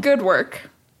home. Good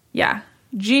work. Yeah.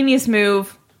 Genius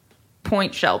move.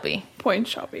 Point Shelby. Point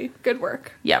Shelby. Good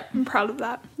work. Yep. I'm proud of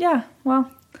that. Yeah,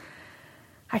 well,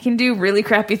 I can do really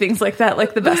crappy things like that,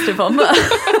 like the best of them.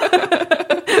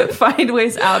 Find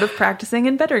ways out of practicing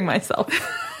and bettering myself.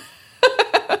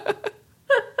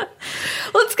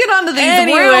 Let's get on to these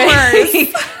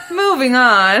rumors. Moving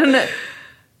on.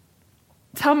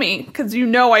 Tell me, because you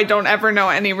know I don't ever know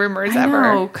any rumors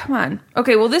ever. Oh, come on.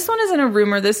 Okay, well, this one isn't a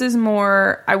rumor. This is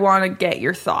more, I want to get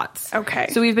your thoughts. Okay.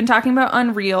 So we've been talking about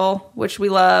Unreal, which we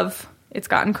love. It's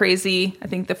gotten crazy. I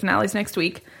think the finale's next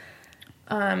week.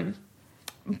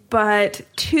 But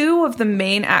two of the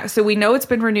main acts, so we know it's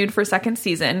been renewed for a second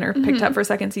season, or picked up for a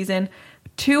second season.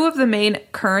 Two of the main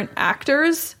current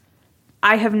actors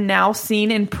I have now seen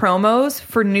in promos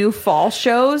for new fall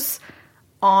shows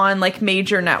on like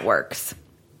major networks.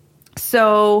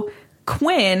 So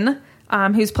Quinn,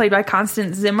 who's played by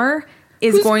Constance Zimmer,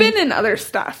 who's been in other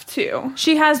stuff too.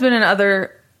 She has been in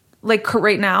other, like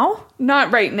right now?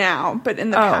 Not right now, but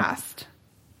in the past.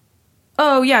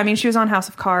 Oh, yeah. I mean, she was on House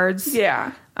of Cards.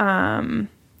 Yeah.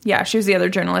 Yeah, she was the other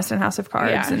journalist in House of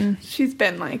Cards. Yeah, and she's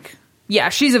been like... Yeah,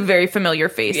 she's a very familiar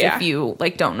face if you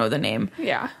like don't know the name.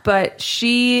 Yeah. But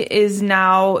she is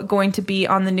now going to be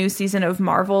on the new season of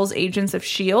Marvel's Agents of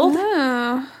S.H.I.E.L.D.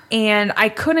 Oh. And I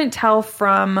couldn't tell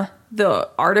from the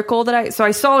article that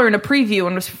I saw her in a preview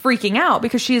and was freaking out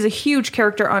because she is a huge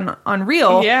character on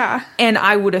Unreal. Yeah. And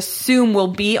I would assume will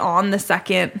be on the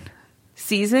second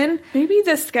season. Maybe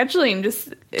the scheduling just...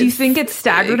 Do you think it's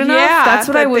staggered enough? Yeah, that's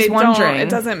what I was wondering. It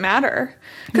doesn't matter.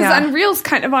 Because Unreal's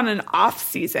kind of on an off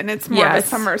season. It's more of a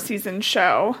summer season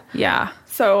show. Yeah.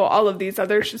 So all of these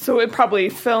other... so it probably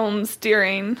films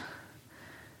during...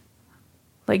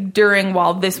 Like during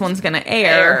while this one's going to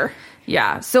air.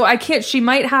 Yeah. So I can't... She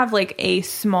might have like a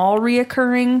small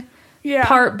reoccurring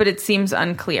part, but it seems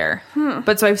unclear.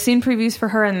 But so I've seen previews for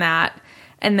her in that.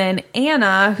 And then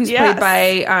Anna, who's played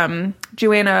by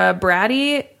Joanna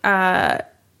Brady.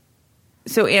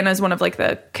 So Anna's one of like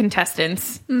the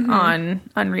contestants on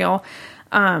Unreal.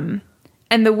 And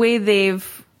the way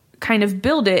they've kind of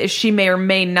billed it is she may or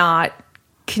may not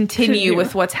continue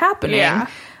with what's happening. Yeah.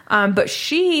 But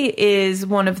she is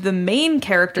one of the main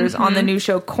characters on the new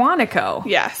show Quantico.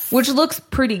 Yes. Which looks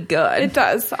pretty good. It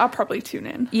does. I'll probably tune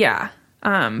in. Yeah.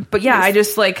 But yeah, I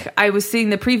just like, I was seeing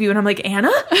the preview and I'm like, Anna,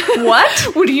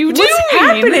 what? What are you doing? What's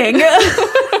happening?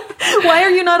 Why are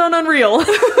you not on Unreal?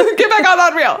 Get back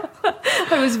on Unreal.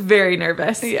 I was very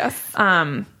nervous. Yes.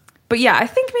 But yeah, I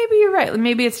think maybe you're right.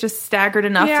 Maybe it's just staggered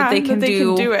enough that they can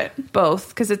do it. Both.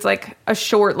 Because it's like a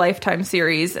short Lifetime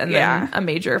series and then a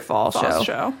major fall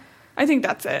show. I think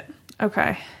that's it.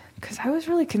 Okay. Because I was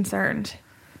really concerned.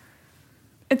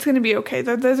 It's going to be okay.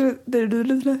 There's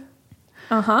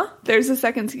a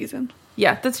second season.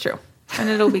 Yeah, that's true. And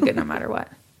it'll be good no matter what.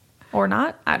 Or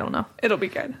not? I don't know. It'll be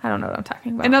good. I don't know what I'm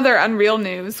talking about. Another Unreal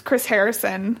news. Chris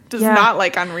Harrison does not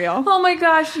like Unreal. Oh my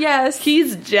gosh, yes.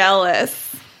 He's jealous.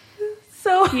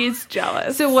 So he's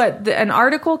jealous. So what? An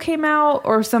article came out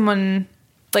or someone...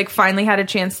 like finally had a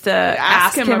chance to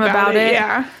ask him about it.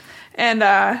 Yeah.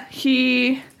 And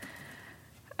he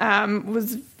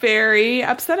was very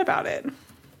upset about it.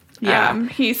 Yeah.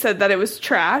 He said that it was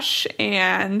trash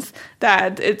and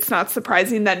that it's not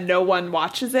surprising that no one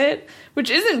watches it, which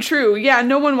isn't true. Yeah,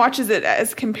 no one watches it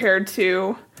as compared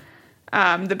to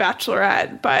The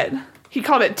Bachelorette, but he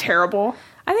called it terrible.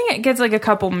 I think it gets like a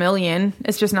couple million.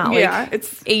 It's just not like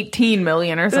it's 18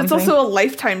 million or something. It's also a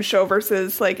Lifetime show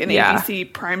versus like an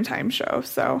ABC primetime show.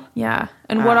 So yeah.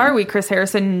 And what are we, Chris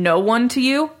Harrison? No one to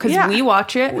you? Because we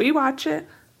watch it. We watch it.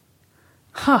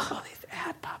 Huh. All these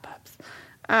ad pop-ups.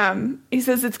 He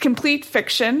says it's complete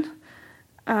fiction.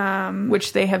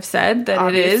 Which they have said that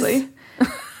obviously. It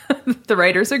is. The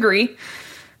writers agree.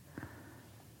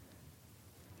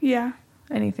 Yeah.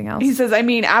 Anything else? He says, I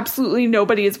mean, absolutely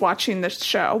nobody is watching this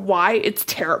show. Why? It's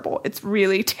terrible. It's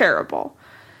really terrible.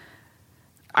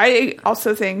 I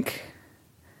also think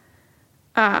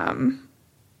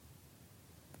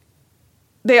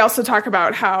they also talk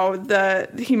about how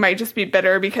he might just be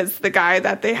bitter because the guy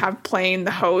that they have playing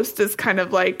the host is kind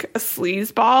of like a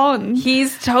sleazeball. And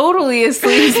he's totally a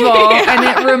sleazeball. Yeah. And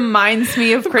it reminds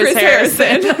me of Chris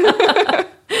Harrison.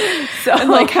 So,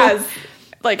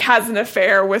 and has an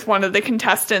affair with one of the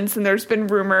contestants, and there's been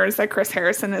rumors that Chris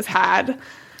Harrison has had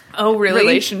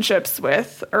relationship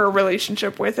with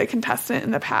a contestant in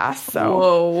the past. So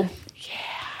whoa. Yeah.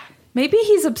 Maybe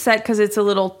he's upset because it's a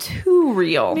little too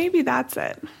real. Maybe that's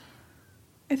it.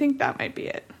 I think that might be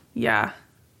it. Yeah.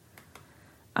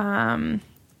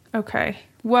 Okay.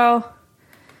 Well,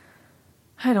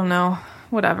 I don't know.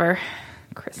 Whatever.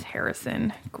 Chris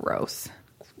Harrison. Gross.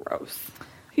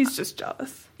 He's just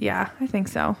jealous. Yeah, I think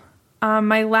so.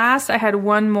 I had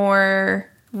one more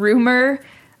rumor,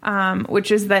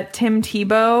 which is that Tim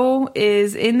Tebow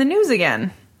is in the news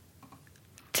again.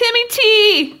 Timmy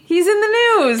T! He's in the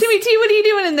news! Timmy T, what are you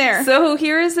doing in there? So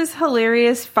here is this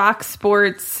hilarious Fox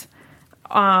Sports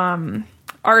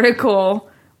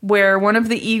article where one of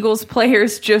the Eagles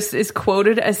players just is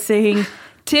quoted as saying,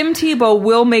 Tim Tebow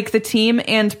will make the team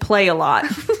and play a lot.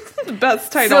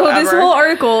 Best title ever. So this whole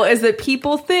article is that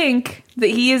people think that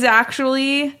he is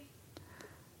actually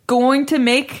going to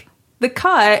make the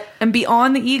cut and be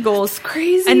on the Eagles. It's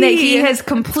crazy. And that he has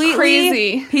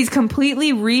completely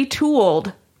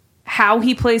retooled how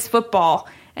he plays football.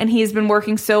 And he has been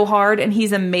working so hard and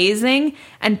he's amazing.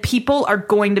 And people are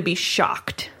going to be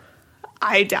shocked.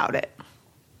 I doubt it.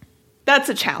 That's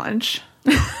a challenge.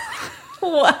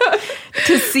 What?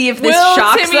 To see if this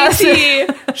shocks Timmy us. T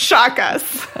shock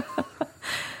us.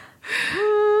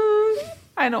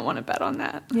 I don't want to bet on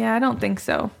that. Yeah, I don't think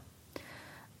so.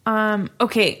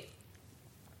 Okay.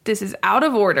 This is out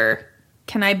of order.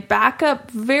 Can I back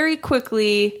up very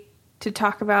quickly to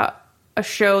talk about a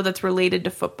show that's related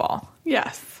to football?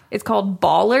 Yes. It's called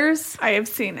Ballers. I have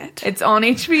seen it. It's on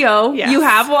HBO. Yes. You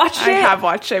have watched it? I have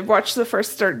watched it. I've watched the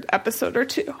first episode or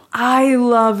two. I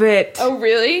love it. Oh,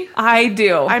 really? I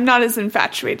do. I'm not as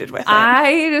infatuated with it.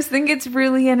 I just think it's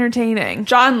really entertaining.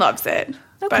 John loves it.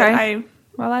 Okay.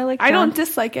 But I like John. I don't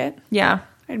dislike it. Yeah.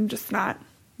 I'm just not.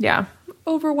 Yeah.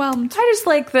 Overwhelmed. I just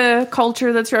like the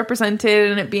culture that's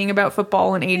represented and it being about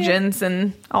football and agents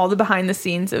and all the behind the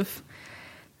scenes of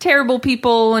terrible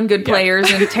people and good players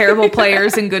and terrible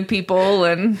players and good people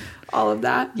and all of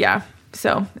that. Yeah.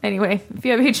 So anyway, if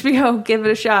you have HBO, give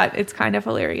it a shot. It's kind of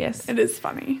hilarious. It is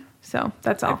funny. So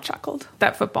that's all. I've chuckled.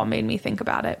 That football made me think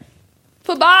about it.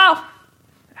 Football!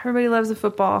 Everybody loves the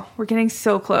football. We're getting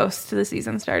so close to the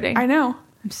season starting. I know.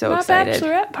 I'm so excited.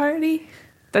 Bachelorette party.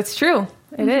 That's true.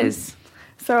 It is.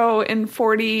 So in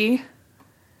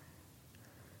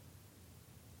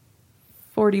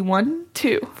 41?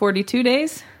 42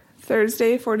 days?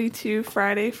 Thursday, 42,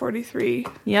 Friday, 43.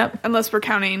 Yep. Unless we're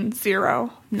counting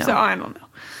 0. No. So I don't know.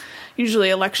 Usually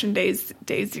election day's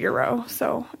day 0,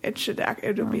 so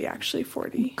it'll be actually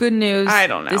 40. Good news. I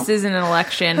don't know. This isn't an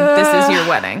election. This is your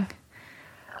wedding.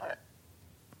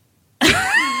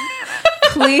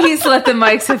 Please let the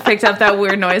mics have picked up that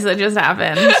weird noise that just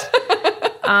happened.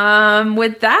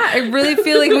 With that, I really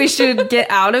feel like we should get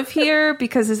out of here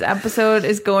because this episode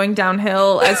is going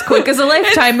downhill as quick as a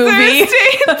Lifetime movie.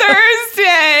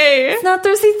 Thursday! It's not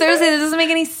Thursday. That doesn't make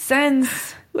any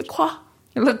sense. Le quoi?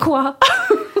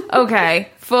 Okay,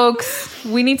 folks,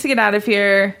 we need to get out of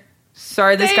here.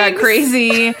 Sorry this got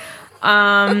crazy. We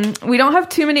don't have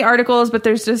too many articles, but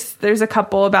there's a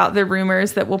couple about the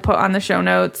rumors that we'll put on the show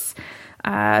notes.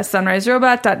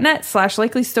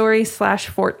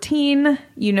 sunriserobot.net/likelystory/14.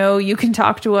 You can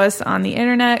talk to us on the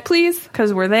internet, please,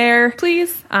 because we're there.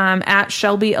 Please. At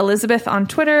Shelby Elizabeth on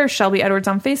Twitter, Shelby Edwards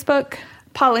on Facebook.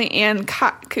 Polly Ann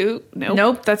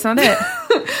Nope, that's not it.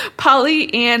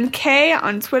 Polly Ann K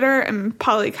on Twitter and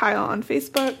Polly Kyle on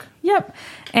Facebook. Yep.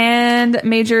 And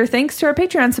major thanks to our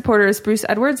Patreon supporters, Bruce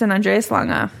Edwards and Andreas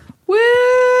Lange. Woo!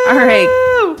 All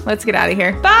right, let's get out of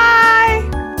here.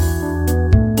 Bye!